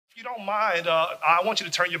don't mind, I want you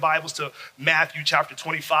to turn your Bibles to Matthew chapter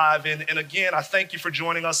 25. And again, I thank you for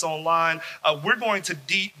joining us online. We're going to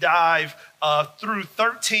deep dive through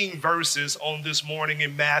 13 verses on this morning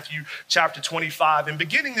in Matthew chapter 25. And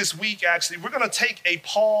beginning this week, actually, we're going to take a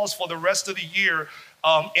pause for the rest of the year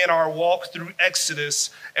in our walk through Exodus.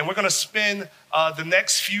 And we're going to spend the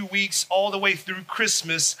next few weeks all the way through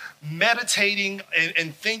Christmas meditating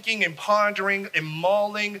and thinking and pondering and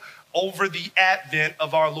mulling over the advent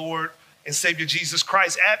of our Lord and Savior Jesus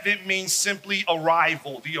Christ. Advent means simply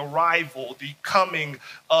arrival, the coming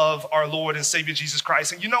of our Lord and Savior Jesus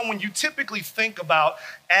Christ. And you know, when you typically think about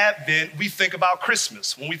Advent, we think about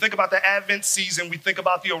Christmas. When we think about the Advent season, we think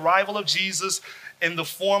about the arrival of Jesus in the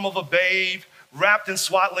form of a babe, wrapped in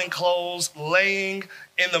swaddling clothes, laying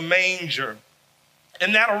in the manger.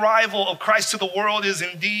 And that arrival of Christ to the world is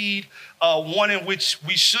indeed one in which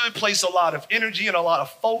we should place a lot of energy and a lot of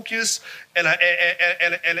focus and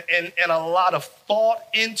a lot of thought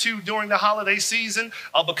into during the holiday season,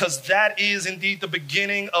 because that is indeed the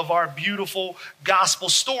beginning of our beautiful gospel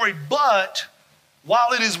story. But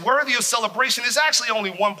while it is worthy of celebration, it's actually only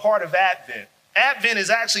one part of Advent. Advent is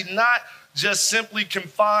actually not just simply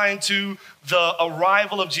confined to the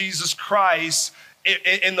arrival of Jesus Christ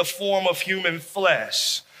in the form of human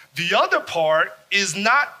flesh. The other part is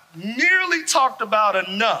not nearly talked about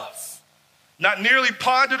enough, not nearly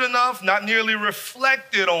pondered enough, not nearly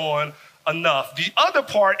reflected on enough. The other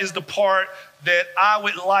part is the part that I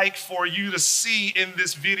would like for you to see in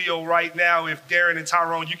this video right now. If Darren and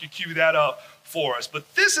Tyrone, you could cue that up for us.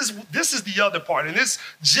 But this is the other part, and it's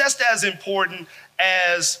just as important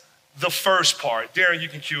as the first part. Darren, you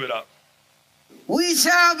can cue it up. We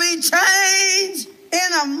shall be changed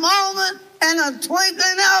in a moment and a twinkling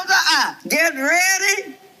of the eye. Get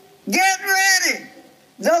ready, get ready.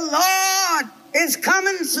 The Lord is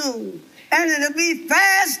coming soon, and it'll be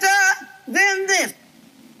faster than this.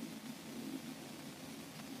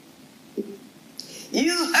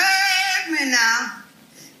 You heard me now.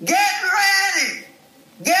 Get ready,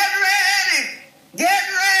 get ready, get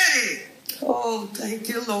ready. Oh, thank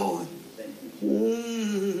you, Lord.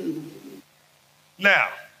 Now,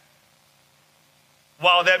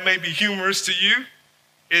 while that may be humorous to you,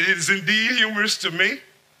 it is indeed humorous to me.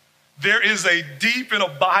 There is a deep and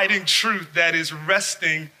abiding truth that is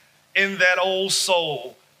resting in that old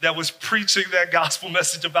soul that was preaching that gospel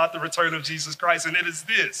message about the return of Jesus Christ. And it is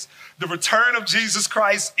this: the return of Jesus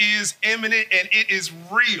Christ is imminent, and it is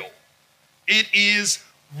real. It is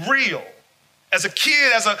real. As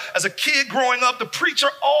a kid growing up, the preacher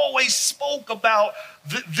always spoke about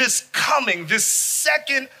this coming, this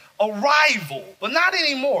second arrival, but not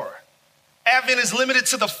anymore. Advent is limited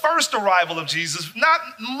to the first arrival of Jesus. Not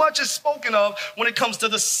much is spoken of when it comes to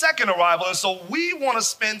the second arrival. And so we want to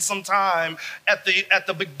spend some time at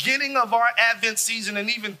the beginning of our Advent season and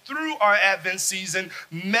even through our Advent season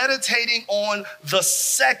meditating on the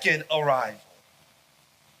second arrival.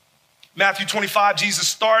 Matthew 25, Jesus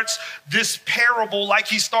starts this parable like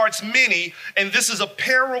he starts many, and this is a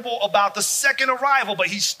parable about the second arrival, but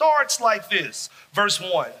he starts like this. Verse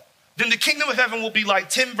 1, then the kingdom of heaven will be like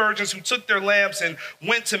 10 virgins who took their lamps and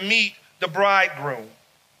went to meet the bridegroom.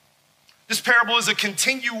 This parable is a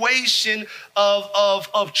continuation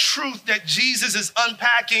of truth that Jesus is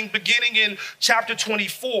unpacking beginning in chapter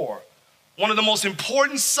 24. One of the most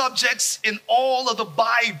important subjects in all of the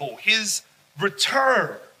Bible, his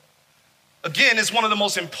return. Again, it's one of the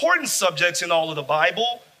most important subjects in all of the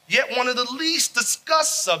Bible, yet one of the least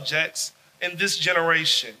discussed subjects in this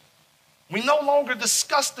generation. We no longer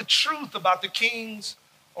discuss the truth about the King's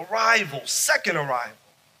arrival, second arrival.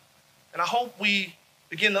 And I hope we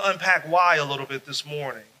begin to unpack why a little bit this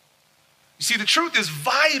morning. You see, the truth is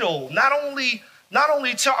vital, not only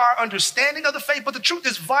to our understanding of the faith, but the truth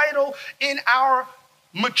is vital in our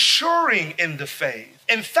maturing in the faith.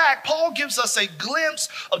 In fact, Paul gives us a glimpse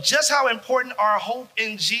of just how important our hope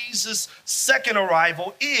in Jesus' second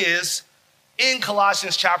arrival is in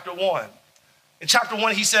Colossians chapter 1. In chapter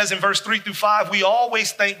 1, he says in verse 3 through 5, we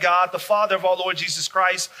always thank God, the Father of our Lord Jesus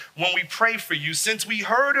Christ, when we pray for you, since we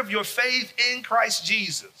heard of your faith in Christ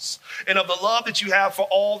Jesus and of the love that you have for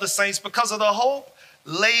all the saints because of the hope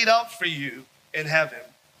laid up for you in heaven.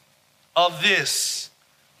 Of this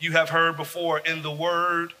you have heard before in the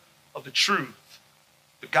word of the truth,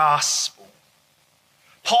 the gospel.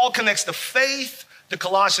 Paul connects the faith the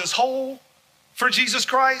Colossians hold for Jesus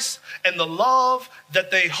Christ and the love that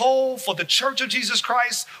they hold for the church of Jesus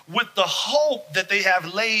Christ with the hope that they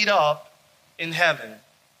have laid up in heaven.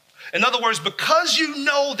 In other words, because you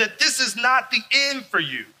know that this is not the end for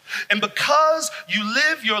you, and because you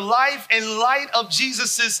live your life in light of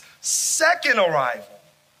Jesus's second arrival,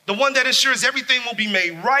 The one that ensures everything will be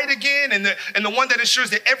made right again, and the one that ensures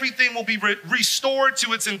that everything will be restored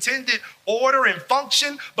to its intended order and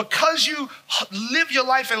function. Because you live your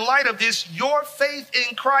life in light of this, your faith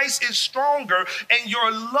in Christ is stronger, and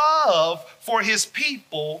your love for his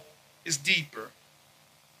people is deeper.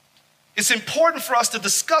 It's important for us to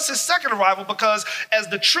discuss his second arrival because as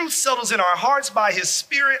the truth settles in our hearts by his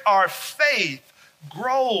Spirit, our faith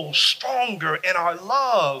grows stronger and our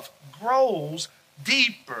love grows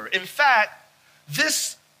deeper. In fact,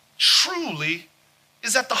 this truly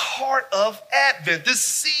is at the heart of Advent. This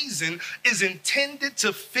season is intended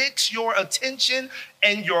to fix your attention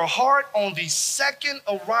and your heart on the second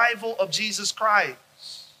arrival of Jesus Christ.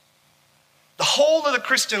 The whole of the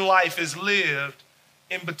Christian life is lived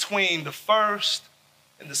in between the first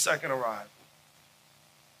and the second arrival.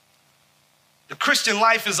 The Christian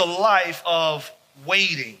life is a life of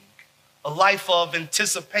waiting, a life of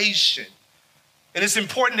anticipation. And it's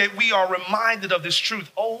important that we are reminded of this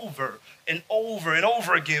truth over and over and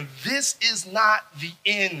over again. This is not the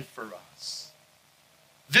end for us.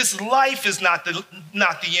 This life is not the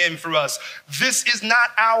end for us. This is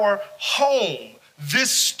not our home.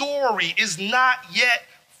 This story is not yet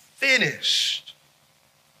finished.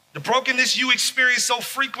 The brokenness you experience so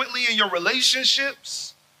frequently in your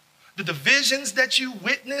relationships, the divisions that you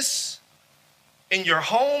witness in your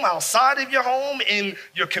home, outside of your home, in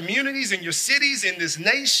your communities, in your cities, in this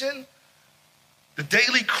nation, the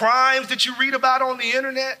daily crimes that you read about on the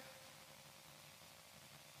internet,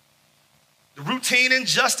 the routine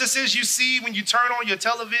injustices you see when you turn on your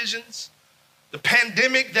televisions, the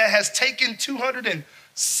pandemic that has taken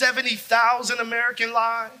 270,000 American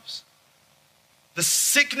lives, the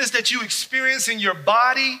sickness that you experience in your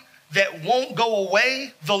body that won't go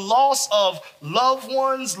away, the loss of loved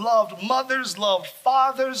ones, loved mothers, loved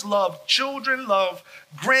fathers, loved children, loved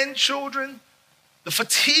grandchildren. The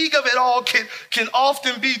fatigue of it all can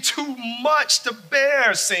often be too much to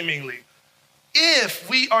bear, seemingly, if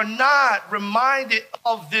we are not reminded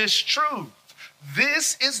of this truth.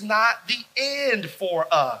 This is not the end for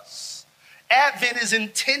us. Advent is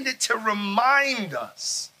intended to remind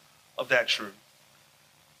us of that truth.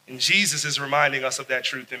 And Jesus is reminding us of that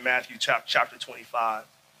truth in Matthew chapter 25.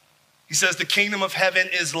 He says, the kingdom of heaven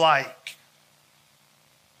is like.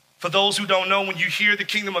 For those who don't know, when you hear the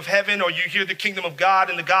kingdom of heaven or you hear the kingdom of God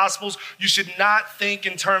in the Gospels, you should not think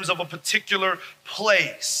in terms of a particular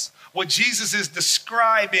place. What Jesus is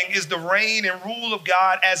describing is the reign and rule of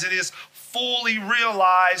God as it is fully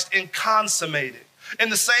realized and consummated. In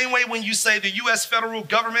the same way, when you say the U.S. federal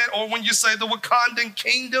government or when you say the Wakandan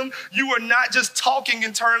kingdom, you are not just talking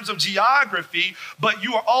in terms of geography, but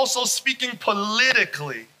you are also speaking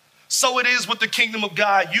politically. So it is with the kingdom of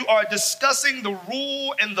God. You are discussing the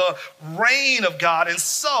rule and the reign of God. And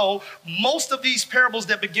so most of these parables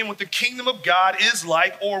that begin with the kingdom of God is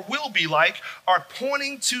like or will be like are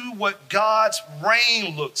pointing to what God's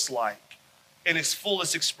reign looks like in its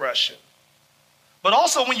fullest expression. But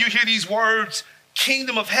also when you hear these words,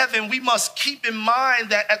 kingdom of heaven, we must keep in mind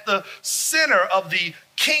that at the center of the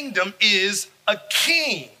kingdom is a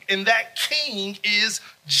king, and that king is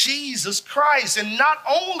Jesus Christ. And not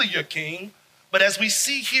only a king, but as we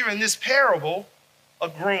see here in this parable, a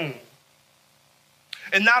groom.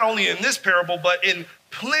 And not only in this parable, but in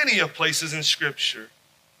plenty of places in Scripture.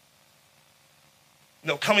 You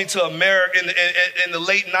know, Coming to America, in the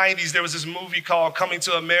late 90s, there was this movie called Coming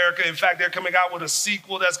to America. In fact, they're coming out with a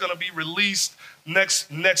sequel that's going to be released next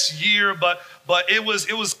year. But it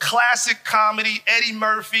was classic comedy, Eddie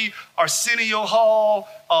Murphy, Arsenio Hall,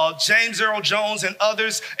 James Earl Jones, and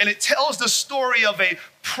others. And it tells the story of a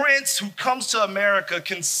prince who comes to America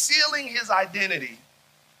concealing his identity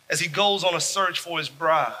as he goes on a search for his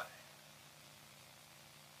bride.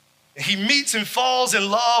 He meets and falls in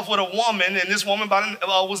love with a woman, and this woman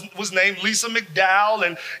was named Lisa McDowell,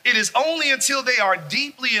 and it is only until they are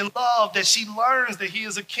deeply in love that she learns that he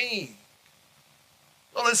is a king.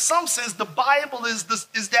 Well, in some sense, the Bible is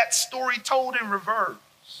that story told in reverse.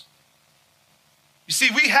 You see,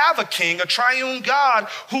 we have a king, a triune God,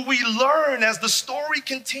 who we learn as the story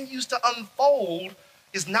continues to unfold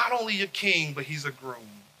is not only a king, but he's a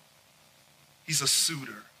groom. He's a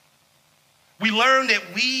suitor. We learn that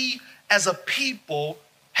we as a people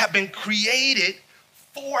have been created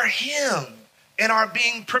for him and are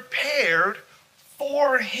being prepared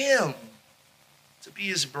for him to be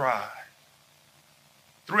his bride.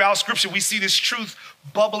 Throughout Scripture, we see this truth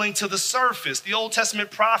bubbling to the surface. The Old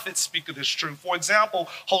Testament prophets speak of this truth. For example,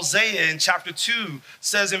 Hosea in chapter 2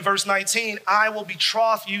 says in verse 19, I will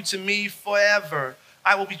betroth you to me forever.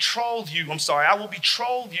 I will betroth you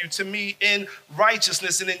to me in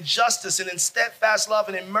righteousness and in justice and in steadfast love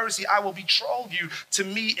and in mercy. I will betroth you to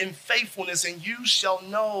me in faithfulness, and you shall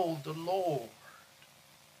know the Lord.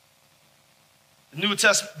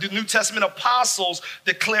 The New Testament apostles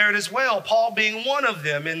declare it as well, Paul being one of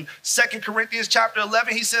them. In 2 Corinthians chapter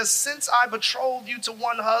 11, he says, since I betrothed you to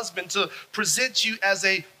one husband to present you as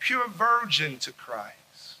a pure virgin to Christ.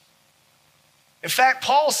 In fact,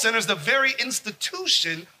 Paul centers the very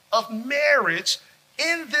institution of marriage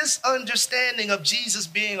in this understanding of Jesus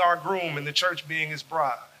being our groom and the church being his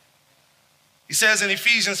bride. He says in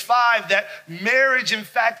Ephesians 5 that marriage, in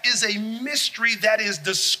fact, is a mystery that is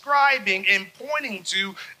describing and pointing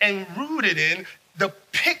to and rooted in the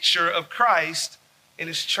picture of Christ in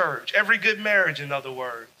his church. Every good marriage, in other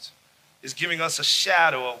words, is giving us a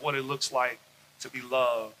shadow of what it looks like to be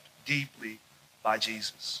loved deeply by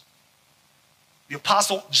Jesus. The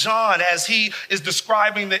Apostle John, as he is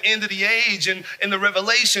describing the end of the age and in the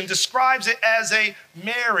Revelation, describes it as a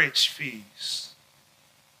marriage feast.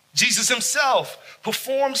 Jesus himself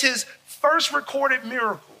performs his first recorded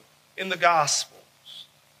miracle in the Gospels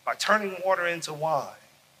by turning water into wine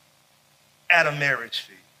at a marriage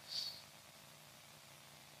feast.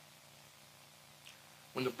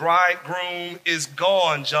 When the bridegroom is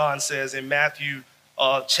gone, John says in Matthew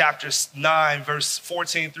chapter 9, verse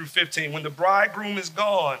 14 through 15, when the bridegroom is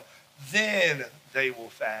gone, then they will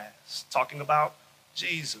fast. Talking about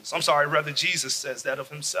Jesus. Jesus says that of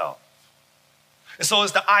himself. And so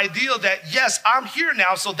it's the idea that, yes, I'm here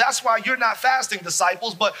now, so that's why you're not fasting,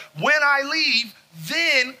 disciples, but when I leave,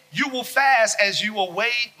 then you will fast as you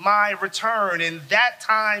await my return, and that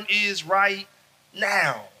time is right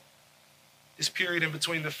now. This period in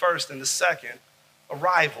between the first and the second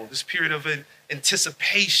arrival, this period of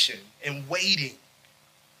anticipation and waiting.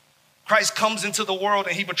 Christ comes into the world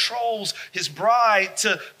and he betroths his bride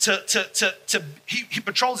he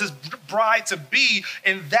betroths his bride to be,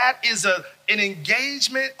 and that is an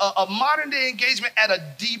engagement, a modern day engagement at a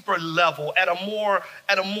deeper level, at a more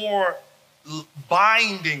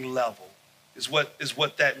binding level is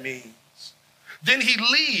what that means. Then he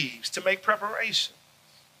leaves to make preparations.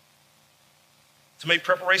 To make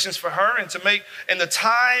preparations for her and the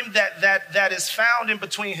time that is found in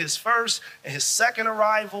between his first and his second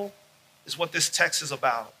arrival is what this text is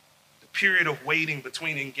about. The period of waiting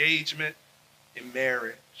between engagement and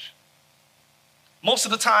marriage. Most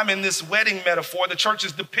of the time in this wedding metaphor, the church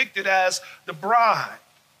is depicted as the bride.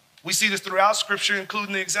 We see this throughout Scripture,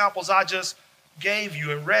 including the examples I just gave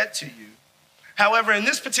you and read to you. However, in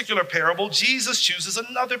this particular parable, Jesus chooses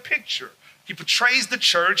another picture. He portrays the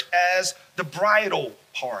church as the bridal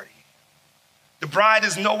party. The bride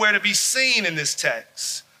is nowhere to be seen in this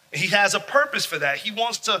text. He has a purpose for that. He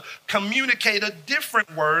wants to communicate a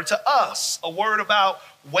different word to us, a word about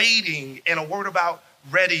waiting and a word about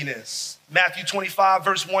readiness. Matthew 25,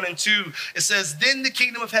 verse 1 and 2, it says, then the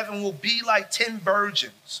kingdom of heaven will be like 10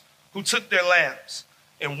 virgins who took their lamps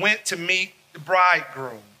and went to meet the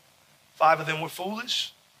bridegroom. 5 of them were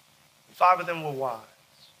foolish, and 5 of them were wise.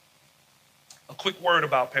 A quick word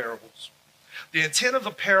about parables. The intent of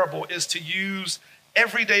the parable is to use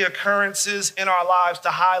everyday occurrences in our lives to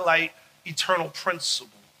highlight eternal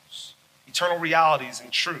principles, eternal realities and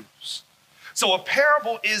truths. So a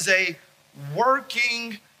parable is a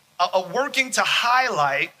working to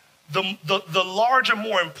highlight the larger,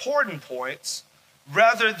 more important points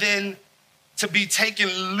rather than to be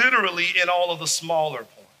taken literally in all of the smaller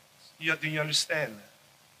points. Do you understand that?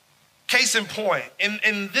 Case in point,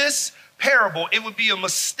 in this parable, it would be a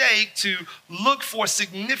mistake to look for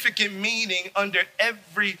significant meaning under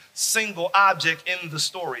every single object in the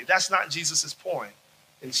story. That's not Jesus' point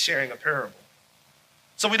in sharing a parable.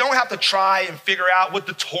 So we don't have to try and figure out what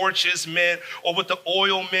the torches meant or what the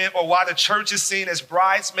oil meant or why the church is seen as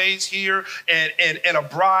bridesmaids here and a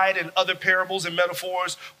bride in other parables and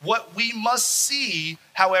metaphors. What we must see,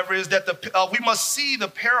 however, is that we must see the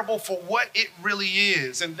parable for what it really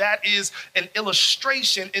is. And that is an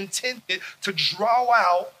illustration intended to draw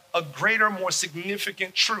out a greater, more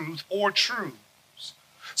significant truth or truths.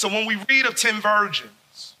 So when we read of 10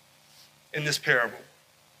 virgins in this parable,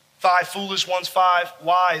 5 foolish ones, 5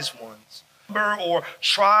 wise ones, or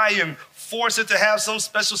try and force it to have some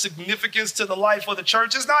special significance to the life of the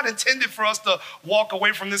church. It's not intended for us to walk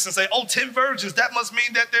away from this and say, 10 virgins, that must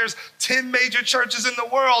mean that there's 10 major churches in the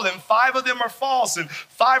world and 5 of them are false and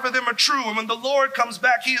 5 of them are true. And when the Lord comes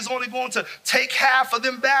back, he is only going to take half of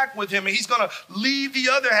them back with him and he's going to leave the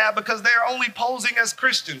other half because they are only posing as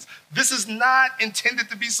Christians. This is not intended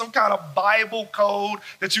to be some kind of Bible code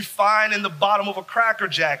that you find in the bottom of a Cracker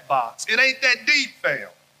Jack box. It ain't that deep, fam.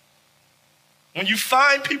 When you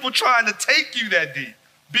find people trying to take you that deep,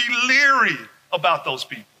 be leery about those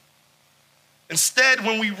people. Instead,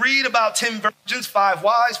 when we read about 10 virgins, 5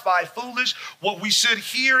 wise, 5 foolish, what we should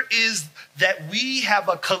hear is that we have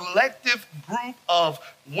a collective group of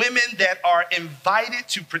women that are invited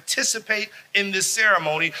to participate in this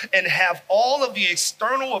ceremony and have all of the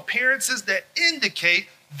external appearances that indicate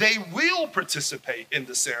they will participate in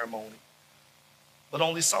the ceremony. But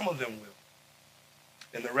only some of them will.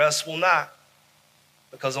 And the rest will not,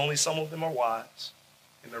 because only some of them are wise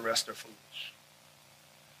and the rest are foolish.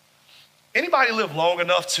 Anybody live long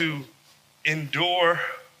enough to endure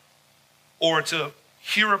or to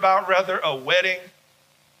hear about, rather, a wedding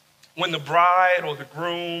when the bride or the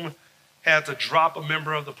groom had to drop a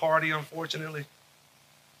member of the party, unfortunately?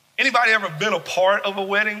 Anybody ever been a part of a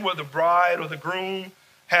wedding where the bride or the groom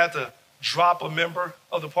had to drop a member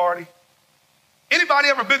of the party? Anybody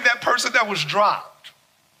ever been that person that was dropped?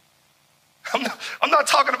 I'm not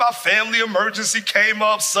talking about family emergency came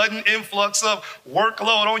up, sudden influx of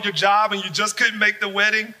workload on your job and you just couldn't make the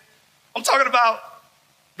wedding. I'm talking about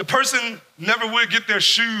the person never would get their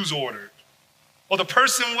shoes ordered, or the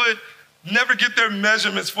person would never get their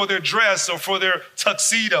measurements for their dress or for their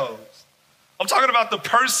tuxedos. I'm talking about the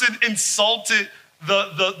person insulted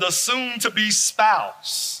the soon-to-be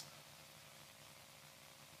spouse.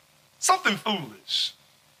 Something foolish.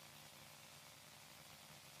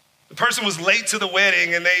 The person was late to the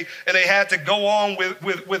wedding and they had to go on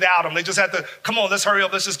without him. They just had to, come on, let's hurry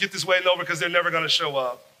up, let's just get this wedding over because they're never going to show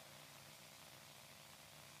up.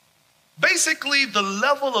 Basically, the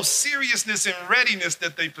level of seriousness and readiness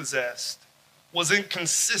that they possessed was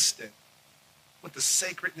inconsistent with the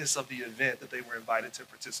sacredness of the event that they were invited to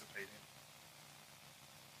participate in.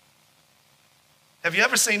 Have you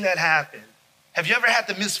ever seen that happen? Have you ever had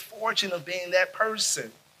the misfortune of being that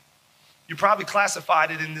person? You probably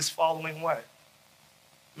classified it in this following way.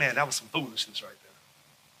 Man, that was some foolishness right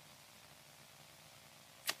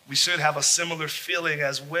there. We should have a similar feeling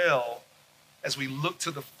as well as we look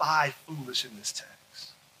to the 5 foolish in this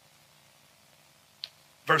text.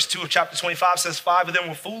 Verse 2 of chapter 25 says, 5 of them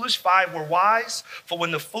were foolish, 5 were wise. For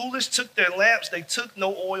when the foolish took their lamps, they took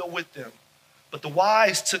no oil with them. But the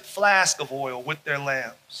wise took flasks of oil with their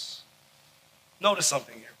lamps. Notice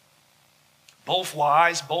something here. Both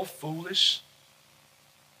wise, both foolish,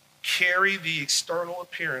 carry the external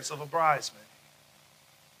appearance of a bridesmaid.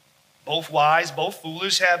 Both wise, both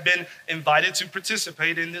foolish have been invited to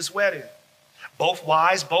participate in this wedding. Both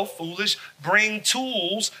wise, both foolish bring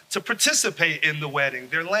tools to participate in the wedding,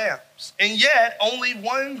 their lamps. And yet, only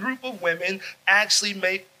one group of women actually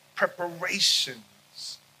make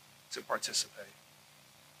preparations to participate.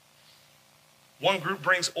 One group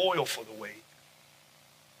brings oil for the wait.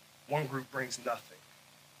 One group brings nothing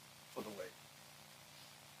for the wait.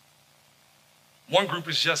 One group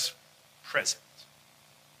is just present.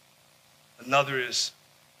 Another is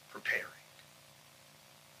preparing.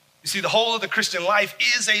 You see, the whole of the Christian life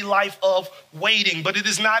is a life of waiting, but it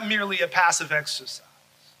is not merely a passive exercise.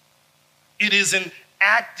 It is an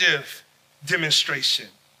active demonstration,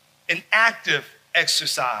 an active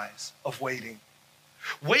exercise of waiting.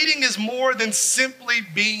 Waiting is more than simply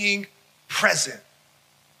being present.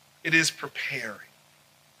 It is preparing.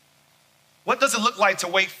 What does it look like to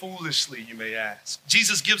wait foolishly, you may ask?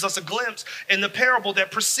 Jesus gives us a glimpse in the parable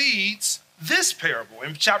that precedes this parable.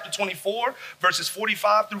 In chapter 24, verses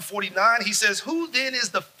 45 through 49, he says, "Who then is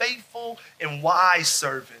the faithful and wise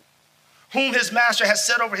servant, whom his master has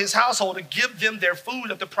set over his household to give them their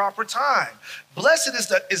food at the proper time? Blessed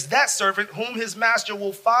is that servant whom his master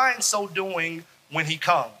will find so doing when he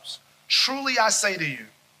comes. Truly I say to you,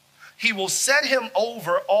 he will set him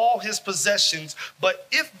over all his possessions. But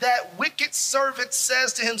if that wicked servant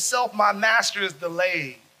says to himself, my master is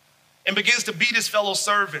delayed, and begins to beat his fellow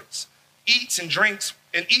servants, eats and drinks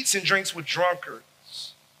with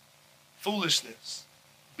drunkards," foolishness,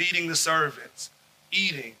 beating the servants,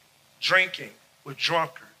 eating, drinking with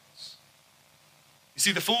drunkards. You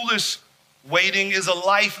see, the foolish waiting is a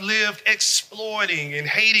life lived exploiting and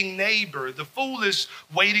hating neighbor. The foolish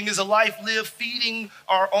waiting is a life lived feeding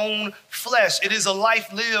our own flesh. It is a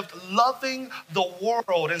life lived loving the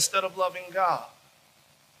world instead of loving God.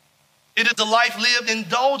 It is a life lived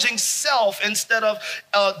indulging self instead of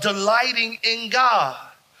delighting in God.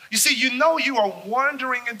 You see, you are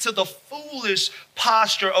wandering into the foolish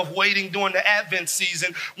posture of waiting during the Advent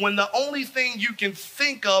season when the only thing you can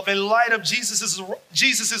think of in light of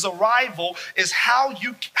Jesus's arrival is how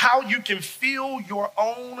you can fill your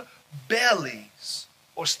own bellies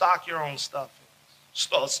or stock your own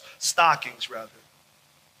stockings rather.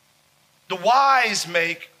 The wise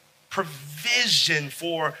make provision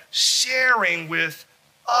for sharing with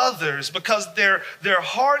others, because their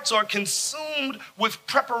hearts are consumed with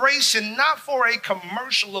preparation, not for a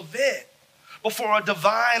commercial event, but for a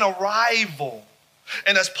divine arrival.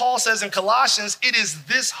 And as Paul says in Colossians, it is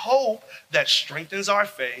this hope that strengthens our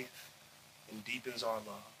faith and deepens our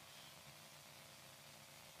love.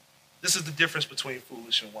 This is the difference between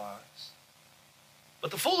foolish and wise.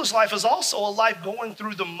 But the foolish life is also a life going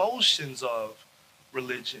through the motions of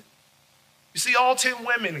religion. You see, all 10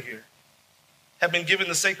 women here have been given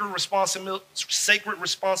the sacred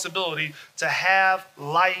responsibility to have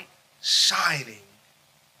light shining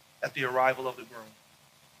at the arrival of the groom.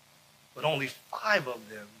 But only 5 of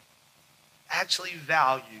them actually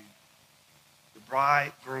value the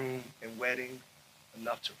bride, groom, and wedding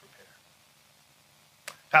enough to prepare.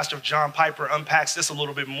 Pastor John Piper unpacks this a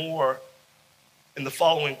little bit more in the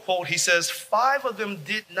following quote. He says, 5 of them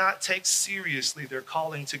did not take seriously their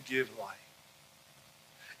calling to give light.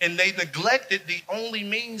 And they neglected the only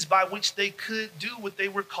means by which they could do what they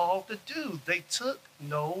were called to do. They took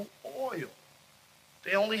no oil.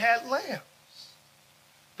 They only had lamps.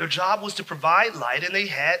 Their job was to provide light, and they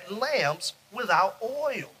had lamps without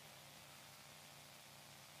oil.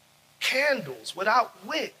 Candles without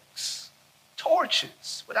wicks.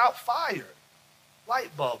 Torches without fire.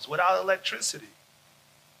 Light bulbs without electricity.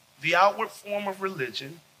 The outward form of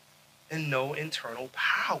religion and no internal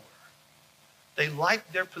power. They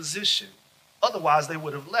liked their position, otherwise they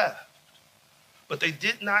would have left. But they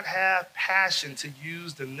did not have passion to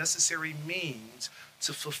use the necessary means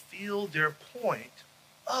to fulfill their point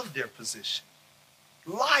of their position.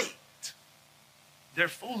 Light. Their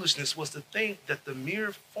foolishness was to think that the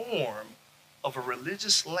mere form of a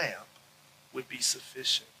religious lamp would be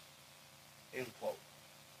sufficient. End quote.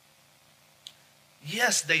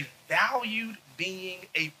 Yes, they valued being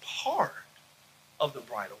a part of the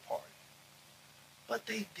bridal party, but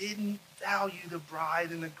they didn't value the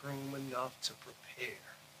bride and the groom enough to prepare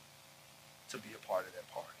to be a part of that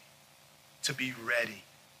party, to be ready,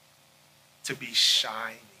 to be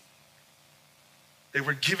shining. They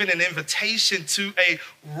were given an invitation to a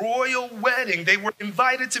royal wedding. They were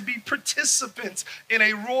invited to be participants in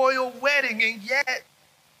a royal wedding, and yet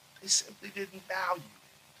they simply didn't value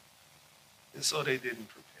it. And so they didn't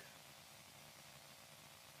prepare.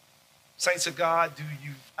 Saints of God, do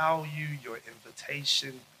you value your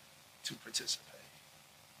invitation to participate?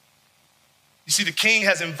 You see, the king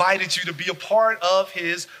has invited you to be a part of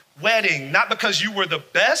his wedding, not because you were the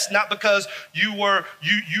best, not because you were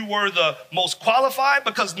the most qualified,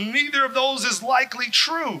 because neither of those is likely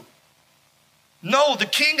true. No, the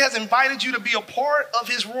king has invited you to be a part of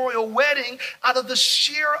his royal wedding out of the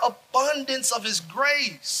sheer abundance of his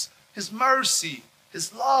grace, his mercy,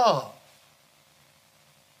 his love.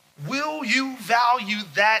 Will you value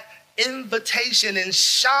that invitation and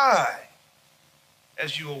shine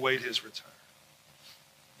as you await his return?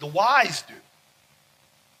 The wise do.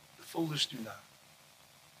 The foolish do not.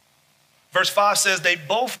 Verse 5 says they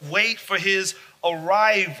both wait for his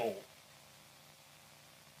arrival.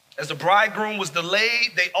 As the bridegroom was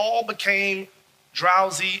delayed, they all became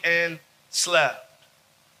drowsy and slept.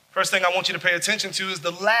 First thing I want you to pay attention to is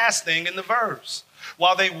the last thing in the verse.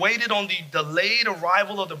 While they waited on the delayed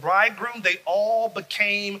arrival of the bridegroom, they all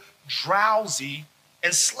became drowsy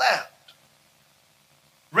and slept.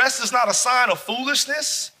 Rest is not a sign of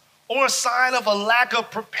foolishness or a sign of a lack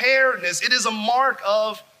of preparedness. It is a mark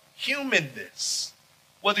of humanness.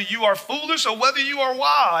 Whether you are foolish or whether you are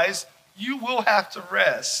wise, you will have to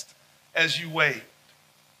rest as you wait.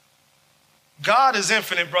 God is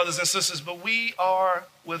infinite, brothers and sisters, but we are,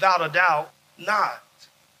 without a doubt, not.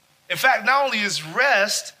 In fact, not only is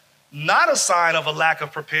rest not a sign of a lack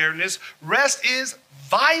of preparedness, rest is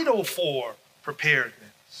vital for preparedness.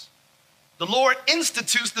 The Lord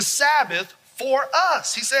institutes the Sabbath for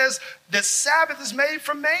us. He says that Sabbath is made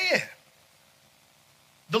for man.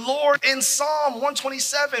 The Lord in Psalm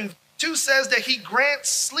 127:2 says that he grants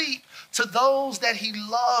sleep to those that he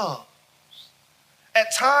loves.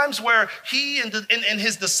 At times where he and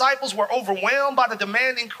his disciples were overwhelmed by the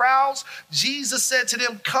demanding crowds, Jesus said to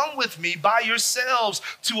them, "Come with me by yourselves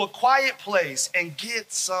to a quiet place and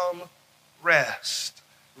get some rest."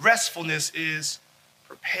 Restfulness is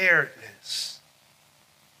preparedness.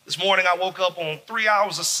 This morning I woke up on 3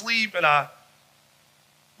 hours of sleep, and I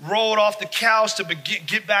rolled off the couch to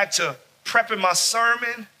get back to prepping my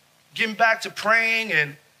sermon, getting back to praying,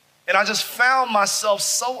 and I just found myself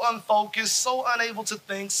so unfocused, so unable to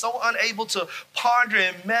think, so unable to ponder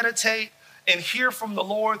and meditate and hear from the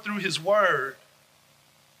Lord through his word,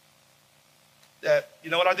 that, you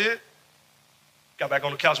know what I did? Got back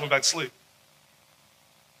on the couch and went back to sleep.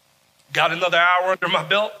 got another hour under my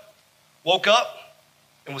belt, woke up,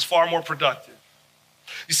 and was far more productive.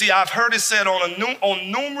 You see, I've heard it said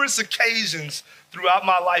on numerous occasions throughout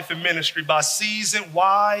my life in ministry by seasoned,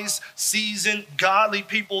 wise, seasoned, godly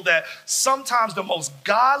people that sometimes the most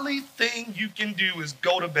godly thing you can do is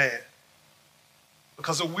go to bed.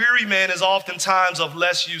 Because a weary man is oftentimes of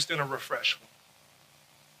less use than a refreshed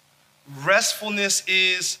one. Restfulness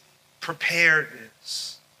is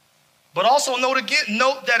preparedness. But also note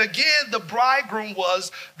that again, the bridegroom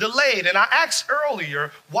was delayed. And I asked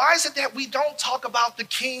earlier, why is it that we don't talk about the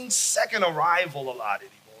king's second arrival a lot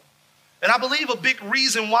anymore? And I believe a big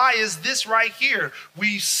reason why is this right here.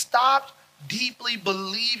 We stopped deeply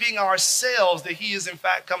believing ourselves that he is in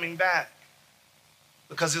fact coming back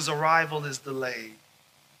because his arrival is delayed.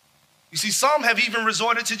 You see, some have even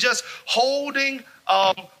resorted to just holding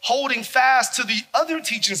fast to the other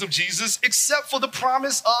teachings of Jesus, except for the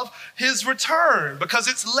promise of his return, because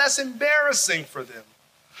it's less embarrassing for them.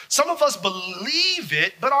 Some of us believe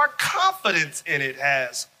it, but our confidence in it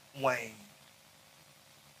has waned.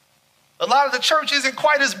 A lot of the church isn't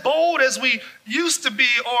quite as bold as we used to be,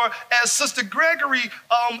 or as Sister Gregory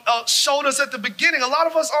showed us at the beginning. A lot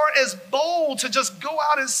of us aren't as bold to just go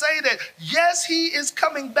out and say that, yes, he is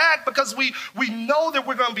coming back, because we know that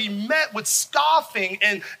we're going to be met with scoffing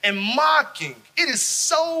and mocking. It is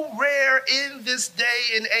so rare in this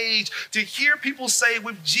day and age to hear people say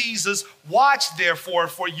with Jesus, watch therefore,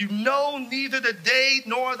 for you know neither the day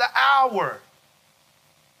nor the hour.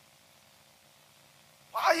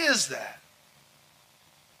 Why is that?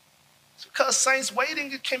 It's because, saints,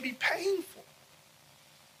 waiting, it can be painful.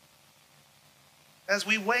 As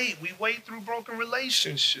we wait through broken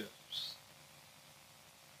relationships.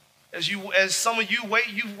 As some of you wait,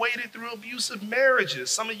 you've waited through abusive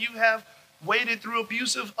marriages. Some of you have waited through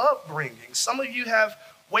abusive upbringing. Some of you have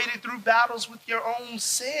waited through battles with your own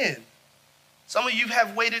sin. Some of you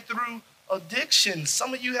have waited through addiction.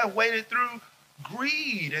 Some of you have waited through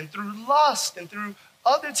greed and through lust and through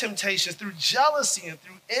other temptations, through jealousy and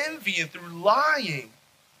through envy and through lying.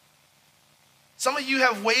 Some of you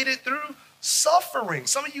have waited through suffering.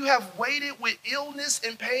 Some of you have waited with illness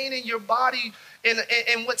and pain in your body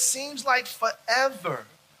in what seems like forever,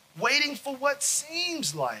 waiting for what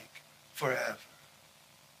seems like forever.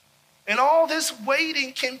 And all this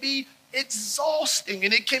waiting can be exhausting,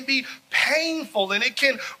 and it can be painful, and it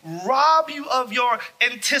can rob you of your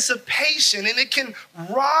anticipation, and it can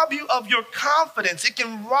rob you of your confidence. It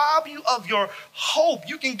can rob you of your hope.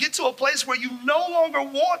 You can get to a place where you no longer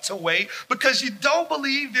want to wait because you don't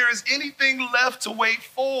believe there is anything left to wait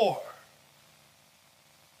for.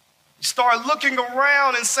 You start looking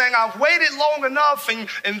around and saying, I've waited long enough,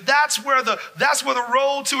 and that's where the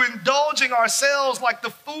road to indulging ourselves like the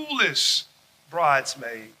foolish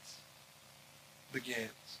bridesmaids begins.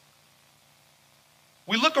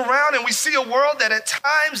 We look around and we see a world that at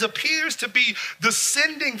times appears to be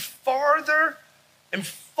descending farther and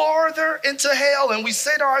farther into hell. And we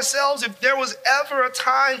say to ourselves, if there was ever a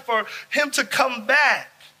time for him to come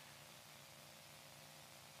back,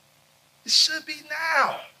 it should be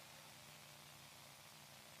now.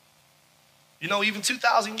 You know, even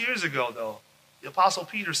 2,000 years ago, though, the Apostle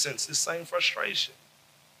Peter sensed this same frustration.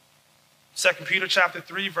 2 Peter chapter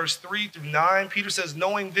 3, verse 3 through 9, Peter says,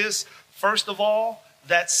 knowing this, first of all,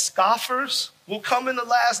 that scoffers will come in the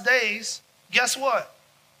last days. Guess what?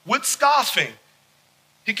 With scoffing.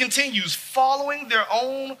 He continues, following their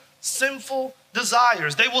own sinful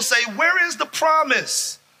desires. They will say, where is the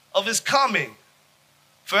promise of his coming?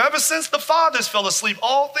 For ever since the fathers fell asleep,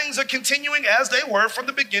 all things are continuing as they were from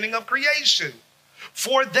the beginning of creation.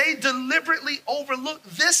 For they deliberately overlook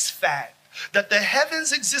this fact, that the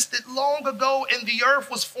heavens existed long ago and the earth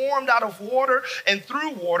was formed out of water and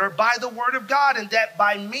through water by the word of God, and that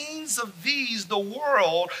by means of these the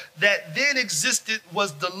world that then existed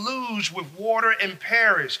was deluged with water and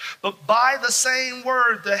perished. But by the same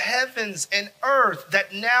word the heavens and earth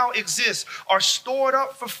that now exist are stored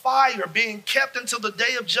up for fire, being kept until the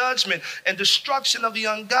day of judgment and destruction of the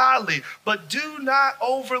ungodly. But do not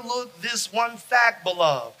overlook this one fact,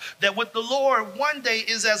 beloved, that with the Lord 1 day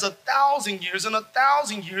is as 1,000 years, and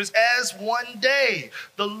 1,000 years as 1 day.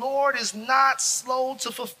 The Lord is not slow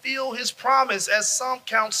to fulfill his promise, as some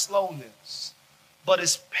count slowness, but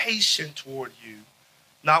is patient toward you,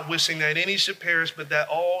 not wishing that any should perish, but that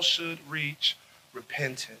all should reach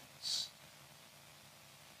repentance.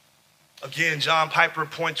 Again, John Piper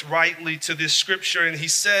points rightly to this scripture, and he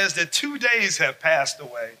says that 2 days have passed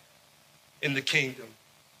away in the kingdom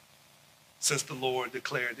since the Lord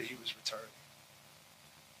declared that he was returning.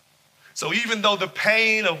 So even though the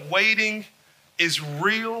pain of waiting is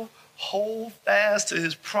real, hold fast to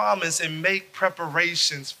his promise and make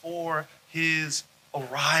preparations for his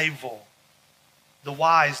arrival. The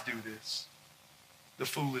wise do this. The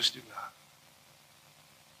foolish do not.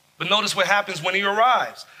 But notice what happens when he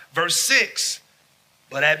arrives. Verse 6,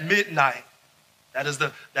 but at midnight, that is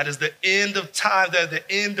the end of time, the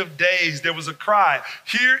end of days, there was a cry.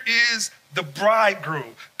 Here is the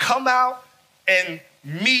bridegroom. Come out and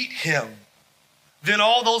meet him. Then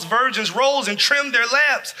all those virgins rose and trimmed their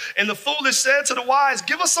lamps. And the foolish said to the wise,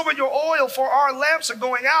 give us some of your oil, for our lamps are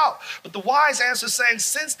going out. But the wise answered, saying,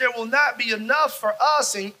 since there will not be enough for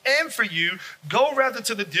us and for you, go rather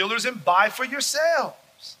to the dealers and buy for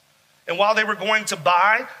yourselves. And while they were going to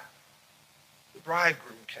buy, the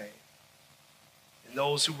bridegroom came. And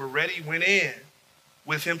those who were ready went in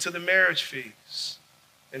with him to the marriage feast.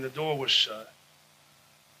 And the door was shut.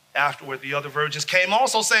 Afterward, the other virgins came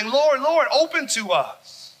also, saying, Lord, Lord, open to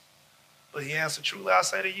us. But he answered, truly I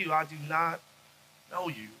say to you, I do not know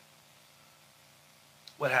you.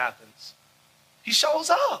 What happens? He shows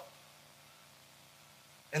up.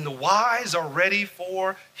 And the wise are ready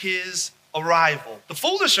for his arrival. The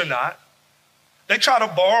foolish are not. They try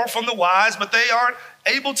to borrow from the wise, but they aren't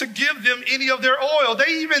able to give them any of their oil.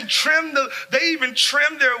 They even trim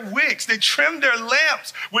their wicks. They trim their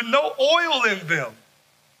lamps with no oil in them.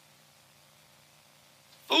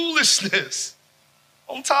 Foolishness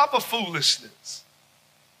on top of foolishness.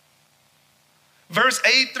 Verse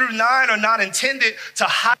 8 through 9 are not intended to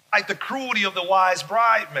highlight the cruelty of the wise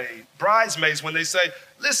bridesmaids when they say,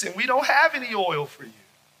 listen, we don't have any oil for you.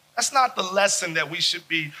 That's not the lesson that we should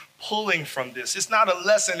be pulling from this. It's not a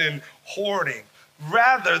lesson in hoarding.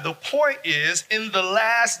 Rather, the point is, in the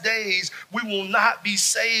last days, we will not be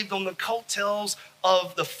saved on the coattails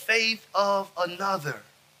of the faith of another.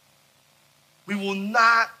 We will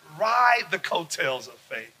not ride the coattails of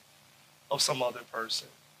faith of some other person.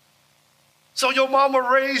 So your mama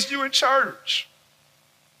raised you in church.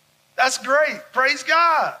 That's great. Praise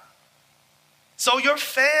God. So your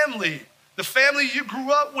family, the family you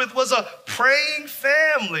grew up with, was a praying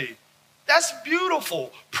family. That's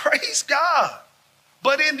beautiful. Praise God.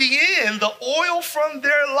 But in the end, the oil from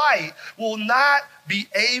their light will not be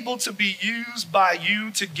able to be used by you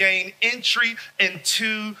to gain entry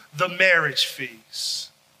into the marriage feast.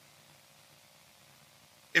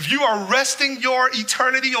 If you are resting your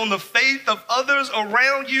eternity on the faith of others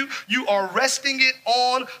around you, you are resting it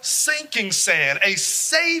on sinking sand. A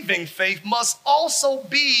saving faith must also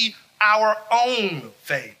be our own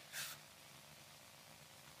faith.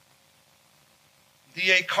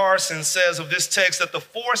 D.A. Carson says of this text that the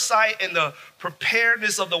foresight and the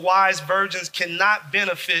preparedness of the wise virgins cannot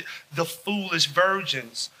benefit the foolish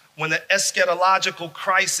virgins when the eschatological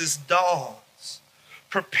crisis dawns.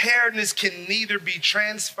 Preparedness can neither be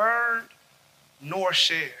transferred nor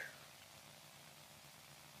shared.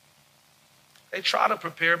 They try to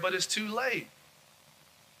prepare, but it's too late.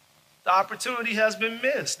 The opportunity has been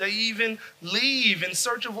missed. They even leave in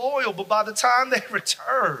search of oil, but by the time they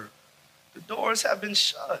return, the doors have been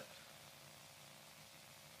shut.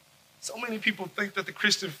 So many people think that the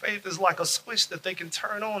Christian faith is like a switch that they can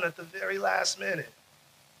turn on at the very last minute.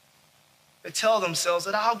 They tell themselves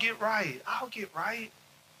that I'll get right.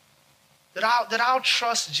 That I'll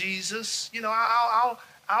trust Jesus. You know,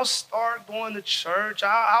 I'll start going to church.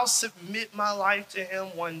 I'll submit my life to him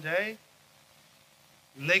one day.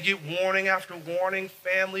 And they get warning after warning.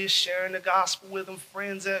 Family is sharing the gospel with them.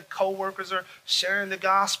 Friends and co-workers are sharing the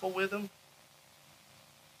gospel with them.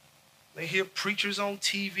 They hear preachers on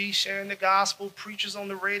TV sharing the gospel, preachers on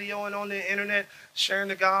the radio and on the internet sharing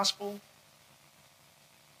the gospel.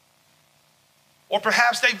 Or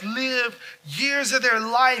perhaps they've lived years of their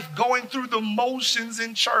life going through the motions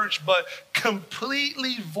in church, but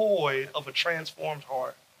completely void of a transformed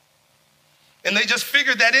heart. And they just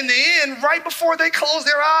figured that in the end, right before they close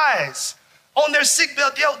their eyes, on their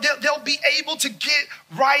sickbed, they'll be able to get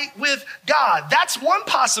right with God. That's one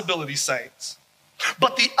possibility, saints.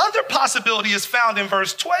 But the other possibility is found in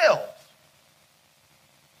verse 12,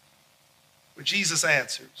 where Jesus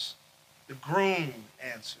answers. The groom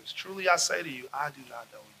answers, truly I say to you, I do not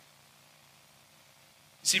know you.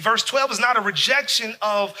 See, verse 12 is not a rejection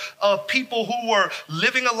of people who were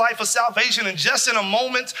living a life of salvation and just in a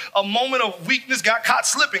moment of weakness got caught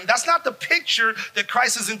slipping. That's not the picture that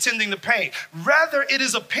Christ is intending to paint. Rather, it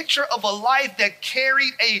is a picture of a life that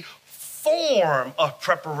carried a form of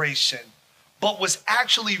preparation, but was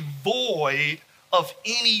actually void of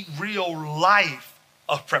any real life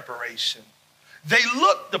of preparation. They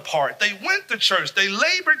looked the part. They went to church. They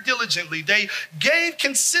labored diligently. They gave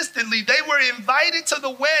consistently. They were invited to the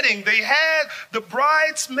wedding. They had the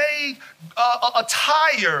bridesmaid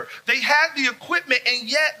attire. They had the equipment, and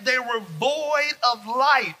yet they were void of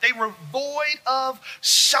light. They were void of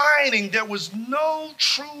shining. There was no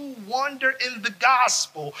true wonder in the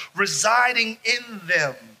gospel residing in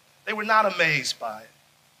them. They were not amazed by it.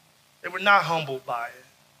 They were not humbled by it.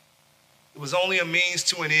 It was only a means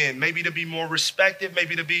to an end, maybe to be more respected,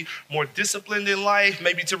 maybe to be more disciplined in life,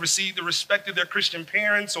 maybe to receive the respect of their Christian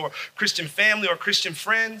parents or Christian family or Christian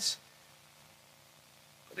friends.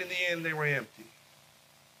 But in the end, they were empty.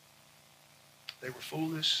 They were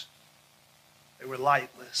foolish, they were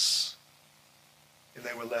lightless, and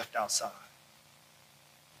they were left outside.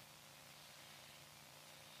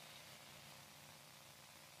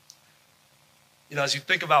 You know, as you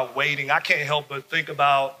think about waiting, I can't help but think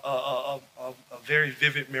about a very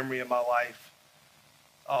vivid memory in my life.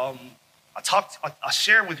 I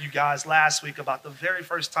shared with you guys last week about the very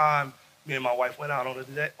first time me and my wife went out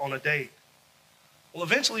on a date. Well,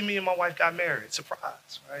 eventually me and my wife got married.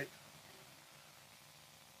 Surprise, right?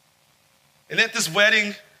 And at this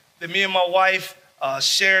wedding that me and my wife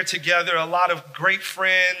shared together, a lot of great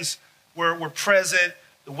friends were present.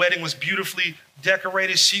 The wedding was beautifully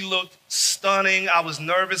decorated. She looked stunning. I was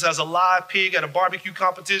nervous as a live pig at a barbecue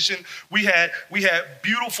competition. We had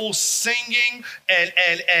beautiful singing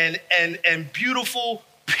and beautiful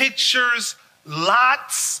pictures,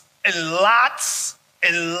 lots and lots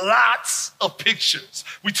and lots of pictures.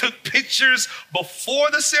 We took pictures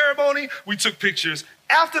before the ceremony. We took pictures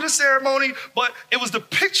after the ceremony, but it was the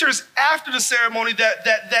pictures after the ceremony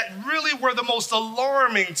that really were the most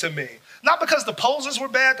alarming to me. Not because the poses were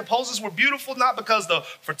bad, the poses were beautiful, not because the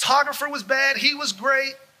photographer was bad, he was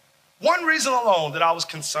great. One reason alone that I was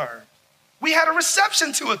concerned. We had a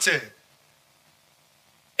reception to attend.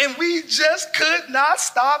 And we just could not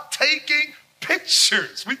stop taking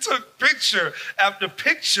pictures. We took picture after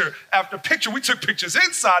picture after picture. We took pictures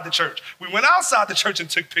inside the church. We went outside the church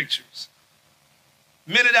and took pictures.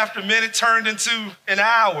 Minute after minute turned into an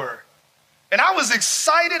hour. And I was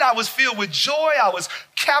excited. I was filled with joy. I was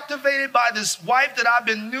captivated by this wife that I've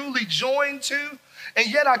been newly joined to.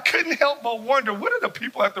 And yet I couldn't help but wonder, what are the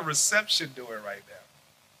people at the reception doing right now?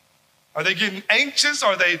 Are they getting anxious?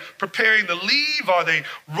 Are they preparing to leave? Are they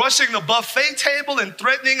rushing the buffet table and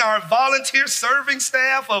threatening our volunteer serving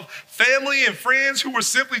staff of family and friends who were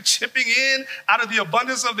simply chipping in out of the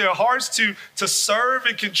abundance of their hearts to serve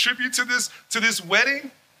and contribute to this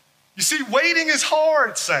wedding? You see, waiting is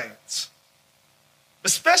hard, saints.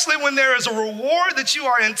 Especially when there is a reward that you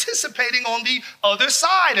are anticipating on the other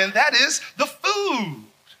side, and that is the food.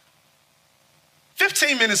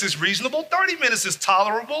 15 minutes is reasonable, 30 minutes is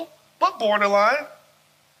tolerable, but borderline.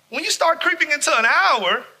 When you start creeping into an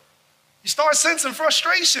hour, you start sensing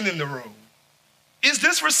frustration in the room. Is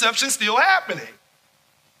this reception still happening?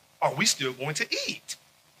 Are we still going to eat?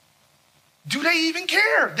 Do they even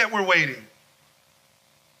care that we're waiting?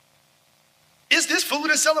 Is this food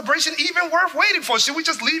and celebration even worth waiting for? Should we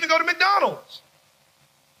just leave and go to McDonald's?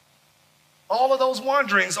 All of those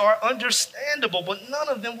wonderings are understandable, but none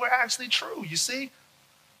of them were actually true, you see?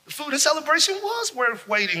 The food and celebration was worth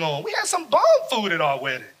waiting on. We had some bomb food at our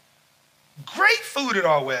wedding. Great food at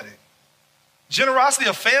our wedding. Generosity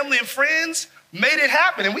of family and friends made it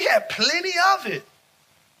happen, and we had plenty of it.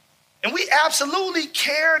 And we absolutely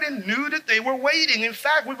cared and knew that they were waiting. In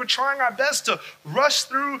fact, we were trying our best to rush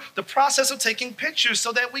through the process of taking pictures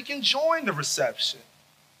so that we can join the reception.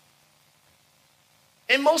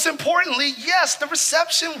 And most importantly, yes, the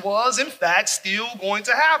reception was in fact still going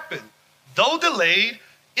to happen. Though delayed,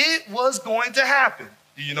 it was going to happen.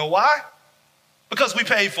 Do you know why? Because we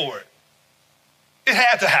paid for it. It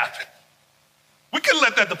had to happen. We couldn't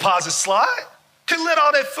let that deposit slide. Couldn't let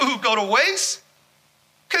all that food go to waste.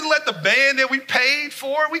 Couldn't let the band that we paid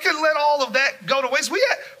for, we couldn't let all of that go to waste.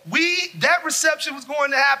 That reception was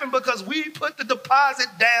going to happen because we put the deposit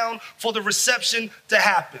down for the reception to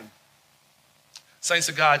happen. Saints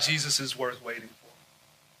of God, Jesus is worth waiting for.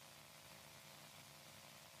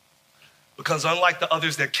 Because unlike the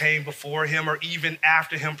others that came before him or even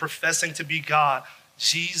after him professing to be God,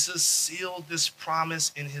 Jesus sealed this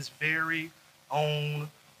promise in his very own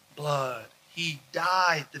blood. He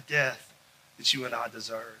died the death that you and I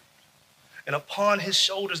deserved. And upon his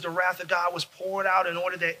shoulders, the wrath of God was poured out in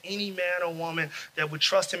order that any man or woman that would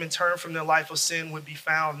trust him and turn from their life of sin would be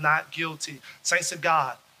found not guilty. Saints of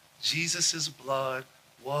God, Jesus' blood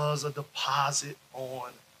was a deposit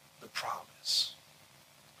on the promise.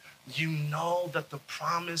 You know that the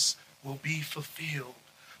promise will be fulfilled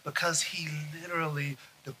because he literally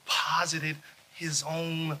deposited his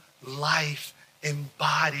own life and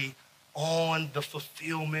body on the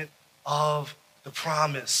fulfillment of the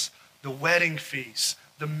promise. The wedding feast,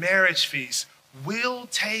 the marriage feast will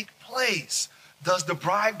take place. Does the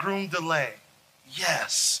bridegroom delay?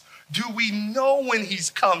 Yes. Do we know when he's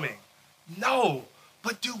coming? No.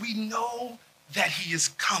 But do we know that he is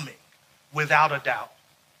coming? Without a doubt.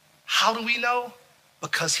 How do we know?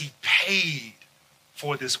 Because he paid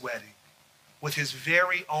for this wedding with his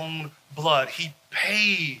very own blood. He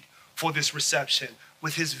paid for this reception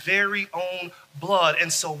with his very own blood.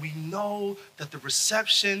 And so we know that the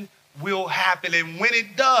reception will happen. And when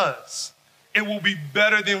it does, it will be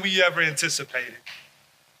better than we ever anticipated.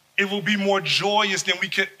 It will be more joyous than we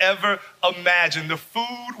could ever imagine. The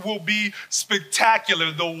food will be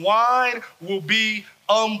spectacular. The wine will be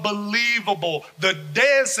unbelievable. The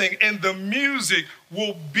dancing and the music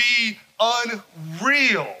will be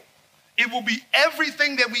unreal. It will be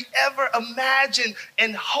everything that we ever imagined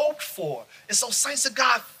and hoped for. And so, saints of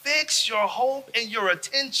God, fix your hope and your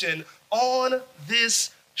attention on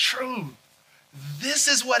this truth. This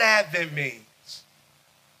is what Advent means.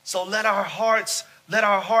 So let our hearts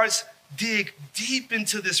dig deep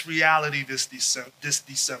into this reality this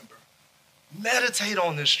December. Meditate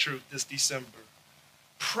on this truth this December.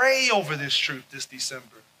 Pray over this truth this December.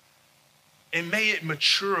 And may it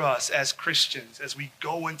mature us as Christians as we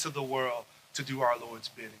go into the world to do our Lord's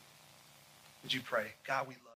bidding. Would you pray? God, we love you.